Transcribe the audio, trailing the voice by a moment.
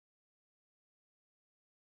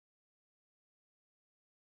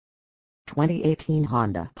2018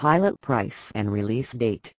 Honda Pilot price and release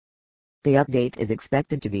date. The update is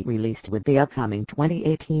expected to be released with the upcoming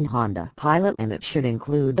 2018 Honda Pilot, and it should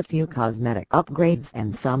include a few cosmetic upgrades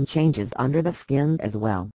and some changes under the skin as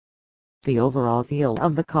well. The overall feel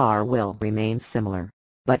of the car will remain similar,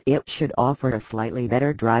 but it should offer a slightly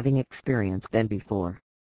better driving experience than before.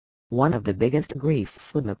 One of the biggest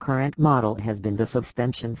griefs with the current model has been the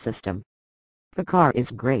suspension system. The car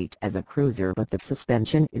is great as a cruiser, but the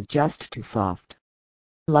suspension is just too soft.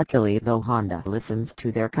 Luckily though, Honda listens to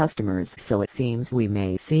their customers, so it seems we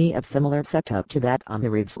may see a similar setup to that on the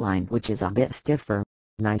Ridgeline, which is a bit stiffer,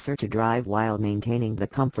 nicer to drive while maintaining the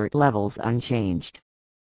comfort levels unchanged.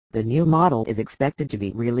 The new model is expected to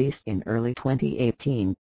be released in early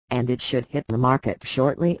 2018, and it should hit the market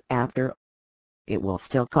shortly after. It will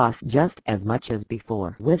still cost just as much as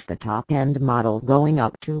before, with the top-end model going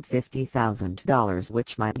up to $50,000,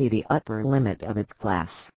 which might be the upper limit of its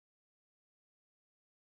class.